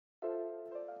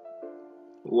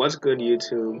What's good,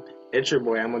 YouTube? It's your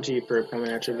boy, I'm OG for coming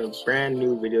at you with a brand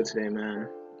new video today, man.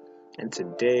 And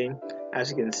today, as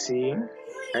you can see,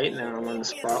 right now I'm on the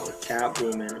spot with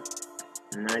Catboomin,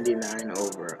 99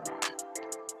 overall.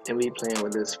 And we playing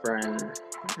with his friend,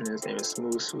 and his name is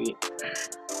Smooth Sweet.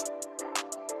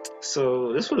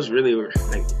 So this was really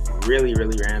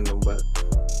random, but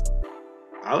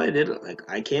all I did,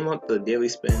 I came up the daily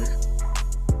spin,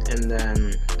 and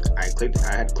then I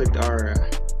had clicked R.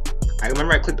 I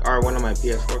remember I clicked R1 on my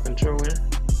PS4 controller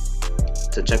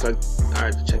to check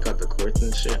out the courts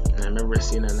and shit. And I remember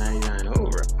seeing a 99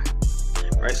 over.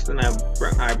 Right, so then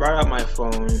I brought out my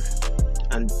phone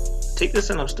and take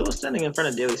this in. I'm still standing in front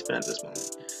of Daily Spin at this moment.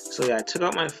 So yeah, I took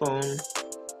out my phone.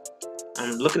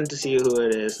 I'm looking to see who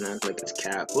it is, and I was like, it's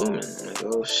Catboomin. I'm like,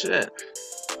 oh shit.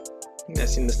 I think I've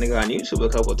seen this nigga on YouTube a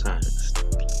couple times.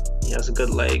 He has a good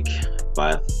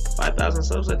 5,000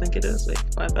 subs, I think it is,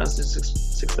 5,000 to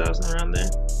 6,000 around there.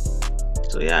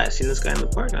 So yeah, I seen this guy in the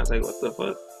park, and I was like, what the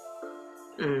fuck?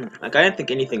 I didn't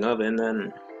think anything of it, and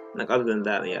then, other than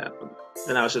that, yeah.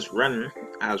 Then I was just running.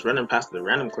 I was running past the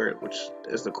random court, which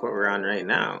is the court we're on right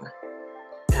now.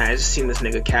 And I just seen this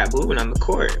nigga Catboomin on the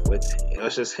court. It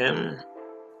was just him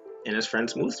and his friend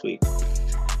Smooth Sweet.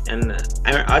 And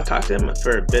I talked to him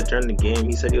for a bit during the game.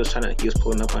 He said he was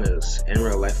pulling up on his in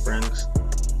real life friends.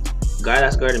 The guy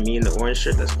that's guarding me in the orange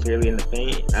shirt that's clearly in the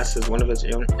paint, that's one of his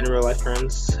in real life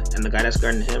friends. And the guy that's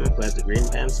guarding him, who has the green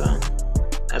pants on,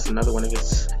 that's another one of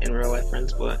his in real life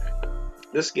friends. But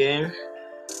this game,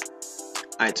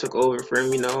 I took over for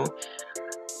him,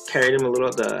 carried him a little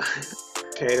to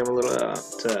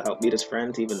help beat his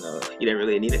friends, even though he didn't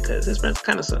really need it because his friends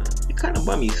kind of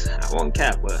bummies. I won't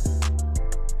cap, but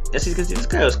as you can see, this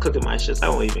guy was cooking my shit. I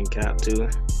won't even cap too.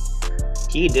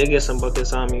 He did get some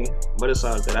buckets on me, but it's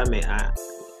all good.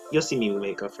 You'll see me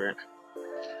make up for it.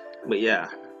 But yeah,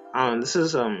 this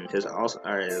is his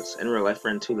in real life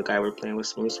friend too, the guy we're playing with,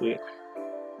 Smooth Sweet.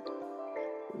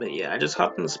 But yeah, I just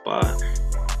hopped in the spot,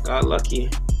 got lucky.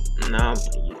 Now,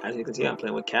 as you can see, I'm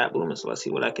playing with Catboomin, so let's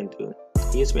see what I can do.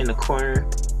 He hits me in the corner.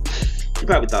 He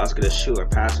probably thought I was gonna shoot or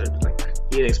pass it.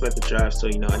 He didn't expect the drive, so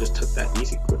I just took that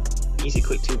easy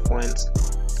quick 2 points.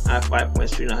 I have 5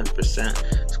 points, shooting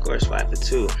 100%. Score is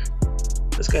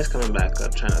 5-2. This guy's coming back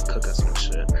up, trying to cook us some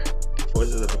shit.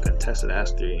 Forces up a contested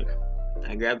ass 3.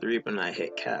 I grab the Reaper and I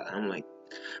hit Cat. I'm like,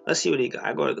 let's see what he got.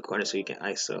 I go to the corner so he can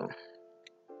ISO.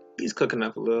 He's cooking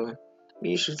up a little.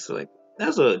 He shoots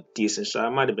that's a decent shot.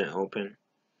 It might have been open,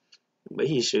 but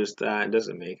he shoots that. It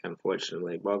doesn't make,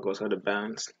 unfortunately. Ball goes out of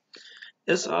bounds.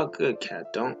 It's all good,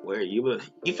 Cat. Don't worry. You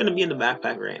finna be in the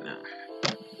backpack right now.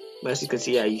 But as you can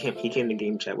see, yeah, he came to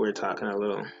game chat. We were talking a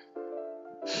little.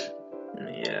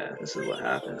 Yeah, this is what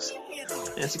happens.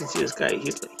 And as you can see, this guy,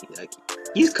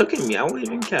 he's cooking me. I won't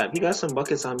even cap. He got some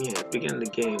buckets on me at the beginning of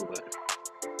the game, but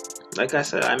like I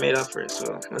said, I made up for it.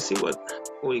 So let's see what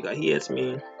he got. He hits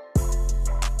me.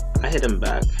 I hit him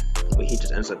back, but he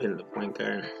just ends up hitting the point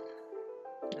guard.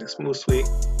 And Smooth Sweet,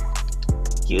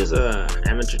 he was a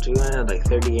amateur too. I had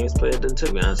 30 games played, and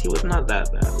to be honest, he was not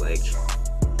that bad.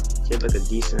 He had a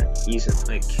decent,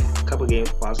 a couple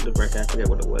games positive record. I forget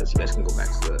what it was. You guys can go back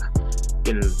to the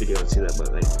beginning of the video and see that.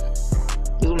 But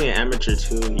he was only an amateur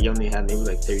too. He only had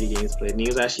maybe 30 games played, and he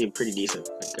was actually a pretty decent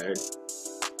point guard.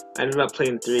 I ended up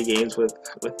playing 3 games with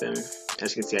him.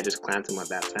 As you can see, I just clamped him at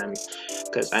that time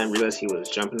because I didn't realize he was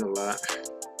jumping a lot.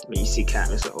 But you see Cat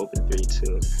missed an open 3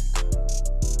 too.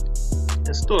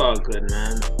 It's still all good,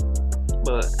 man.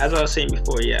 But as I was saying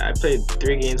before, yeah, I played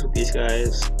 3 games with these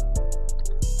guys.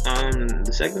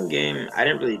 The second game, I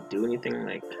didn't really do anything.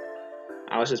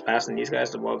 I was just passing these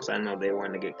guys the ball because I know they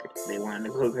wanted to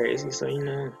go crazy. So I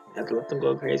had to let them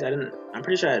go crazy. I'm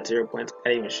pretty sure I had 0 points. I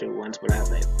didn't even shoot once, but I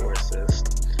had 4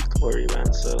 assists, 4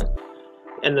 rebounds. So,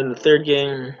 and then the third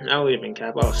game, I won't even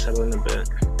cap. I was struggling a bit,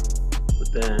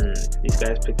 but then these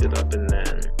guys picked it up, and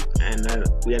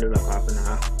we ended up hopping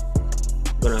off,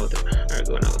 going out with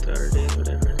the other days,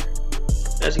 whatever.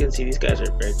 As you can see, these guys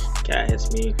are brick. Cat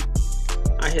hits me.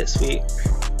 I hit Sweet.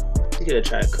 He's gonna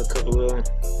try to cook up a little.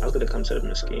 I was gonna come set up in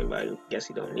the scheme, but I guess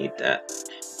he don't need that.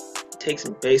 Takes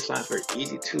some baseline for an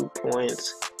easy 2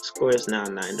 points. Score is now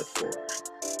 9-4.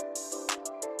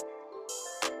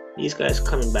 These guys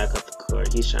coming back up the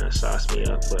court. He's trying to sauce me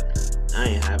up, but I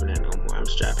ain't having it no more. I'm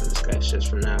strapping this guy's shit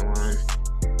from now on.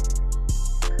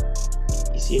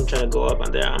 You see him trying to go up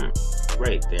on there. I'm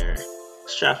right there.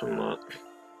 Strap him up.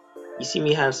 You see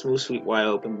me have Smooth Sweet wide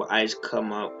open, but I just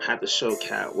come up, have to show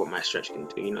Cat what my stretch can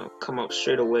do. Come up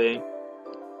straight away,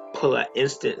 pull an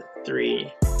instant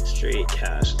 3 straight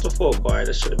cash. It's a full bar.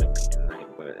 That should have been good tonight,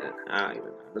 but I don't even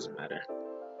know. It doesn't matter.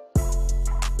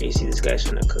 You see this guy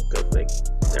trying to cook up, like,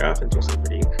 their offense wasn't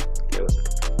pretty, it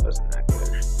wasn't that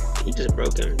good. He just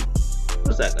broke him.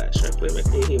 What's that guy? Should I play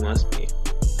McNeil? He must be.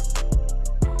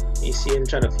 You see him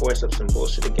trying to force up some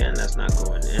bullshit again, that's not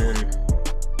going in.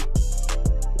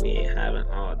 We ain't having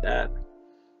all that.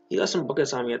 He got some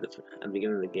buckets on me at the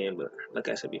beginning of the game, but like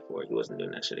I said before, he wasn't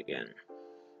doing that shit again.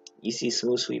 You see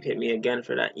Smooth Sweep hit me again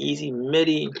for that easy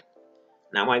midi.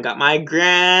 Now I got my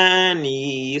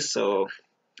granny, so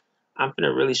I'm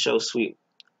gonna really show Sweep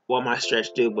what my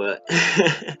stretch do, but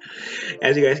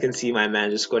as you guys can see, my man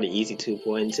just scored an easy 2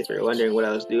 points. If you're wondering what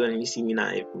I was doing, you see me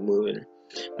not even moving.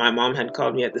 My mom had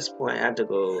called me at this point. I had to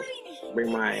go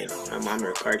bring my mom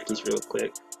her car keys real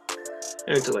quick. It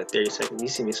only took like 30 seconds. You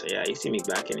see me, so yeah, you see me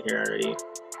back in here already.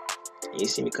 You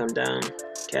see me come down.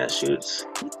 Cat shoots.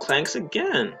 He clanks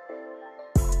again.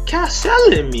 Cat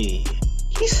selling me.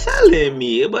 He's selling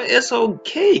me, but it's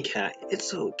okay, Cat.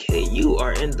 It's okay. You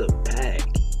are in the bag.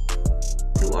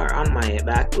 You are on my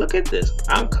back. Look at this.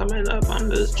 I'm coming up. I'm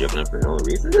just dribbling for no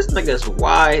reason. This nigga's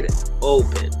wide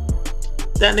open.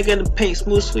 That nigga in the paint,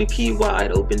 Smooth Sweep, he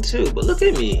wide open too. But look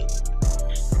at me.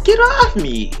 Get off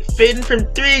me. Fading from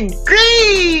 3.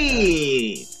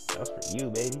 Green. That was for you,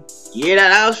 baby. Yeah,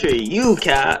 that was for you,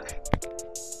 Cat.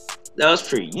 That was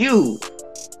for you.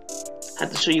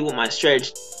 Had to show you what my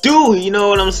stretch do. You know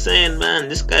what I'm saying, man?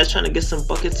 This guy's trying to get some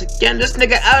buckets again. This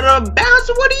nigga out of bounds.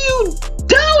 What are you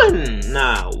doing?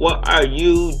 Nah, what are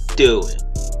you doing?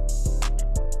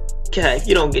 Cat, if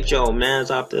you don't get your old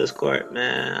mans off this court,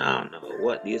 man, I don't know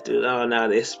what these dudes. Oh, now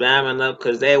they spamming up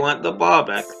because they want the ball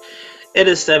back. It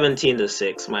is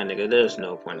 17-6, my nigga. There's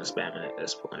no point in spamming at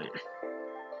this point.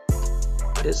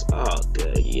 But it's all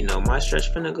good. You know, my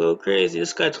stretch finna go crazy.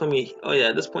 This guy told me, oh yeah,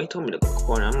 at this point he told me to go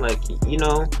corner. I'm like, you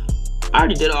know, I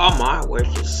already did all my work.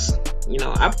 Just, you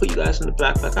know, I put you guys in the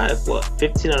backpack. I have what,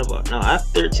 15 out of our, no, I have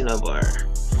 13 of our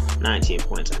 19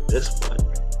 points at this point.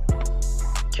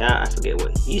 Cat, I forget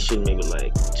what he's shooting, maybe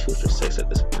like 2 for 6 at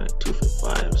this point, 2 for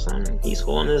 5 or something. He's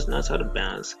holding his nuts out of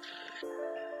bounds.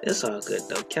 It's all good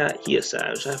though. Cat, he a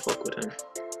savage. I fuck with him.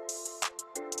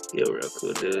 He a real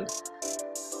cool dude.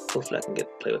 Hopefully I can get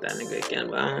to play with that nigga again,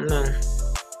 but I don't know.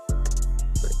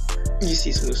 But you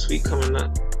see Smooth Sweep coming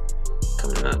up.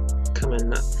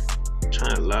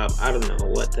 Trying to lob. I don't know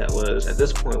what that was. At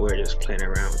this point, we're just playing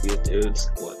around with these dudes.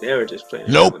 Well, they were just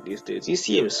playing around with these dudes. You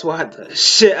see him swat the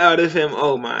shit out of him.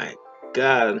 Oh my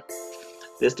god.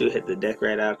 This dude hit the deck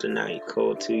right after. Now he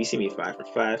cold too. You see me 5 for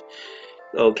 5.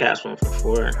 Oh, Cat's 1 for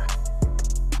 4.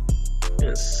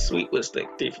 And Sweet was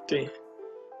like 3 for 3.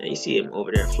 And you see him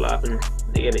over there flopping.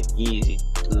 They get an easy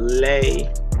lay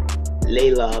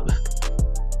lob.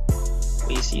 But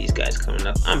you see these guys coming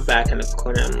up. I'm back in the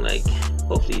corner. I'm like,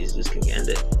 hopefully these dudes can end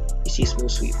it. You see Smooth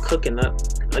Sweep cooking up.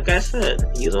 Like I said,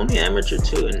 he was only amateur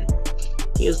too, and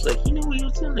he was like, you know what he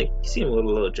was doing? Like, you see him with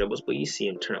little dribbles, but you see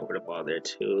him turn over the ball there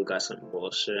too. Got some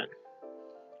bullshit.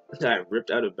 Got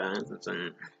ripped out of bounds,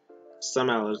 and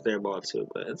somehow it was their ball too,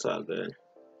 but it's all good.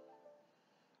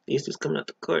 These dudes coming up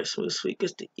the court. Smooth Sweep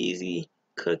gets the easy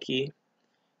cookie.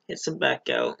 Hits him back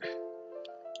out.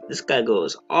 This guy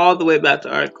goes all the way back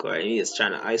to our court, and he is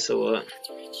trying to ISO up.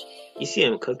 You see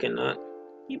him cooking up.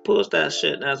 He pulls that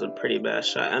shit. That's a pretty bad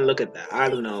shot. And look at that. I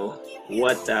don't know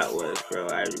what that was, bro.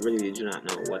 I really do not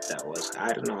know what that was.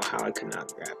 I don't know how I could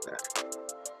not grab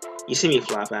that. You see me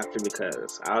flop after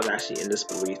because I was actually in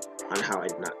disbelief on how I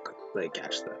did not like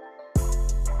catch that.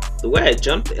 The way I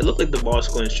jumped, it looked like the ball was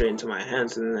going straight into my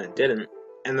hands, and then it didn't.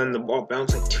 And then the ball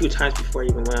bounced like 2 times before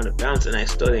it even went out of bounds, and I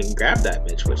still didn't grab that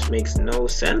bitch, which makes no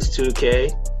sense,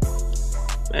 2K.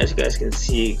 As you guys can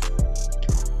see,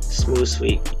 Smooth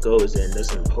Sweep goes in, does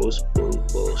some post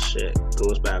bullshit,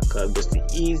 goes back up, gets the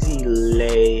easy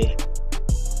lay,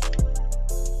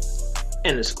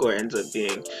 and the score ends up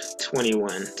being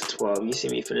 21-12. You see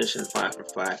me finishing 5 for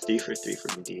 5, 3 for 3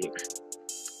 from deep.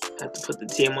 Had to put the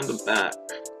team on the back.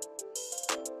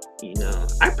 You know,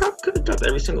 I probably could have dropped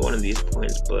every single one of these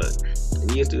points, but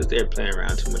these dudes, they're playing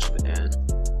around too much at the end.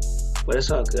 But it's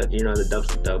all good, you know, the dub's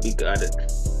the dub, we got it.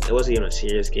 It wasn't even a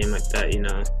serious game like that, you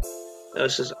know. That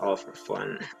was just all for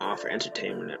fun, all for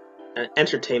entertainment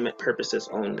purposes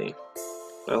only.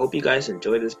 But I hope you guys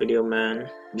enjoyed this video, man.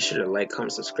 Be sure to like,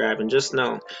 comment, subscribe, and just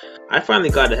know, I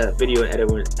finally got a video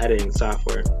editing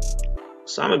software.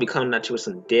 So I'm going to be coming at you with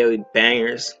some daily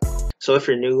bangers. So if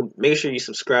you're new, make sure you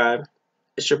subscribe.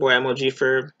 It's your boy MOG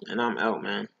Ferb, and I'm out,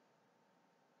 man.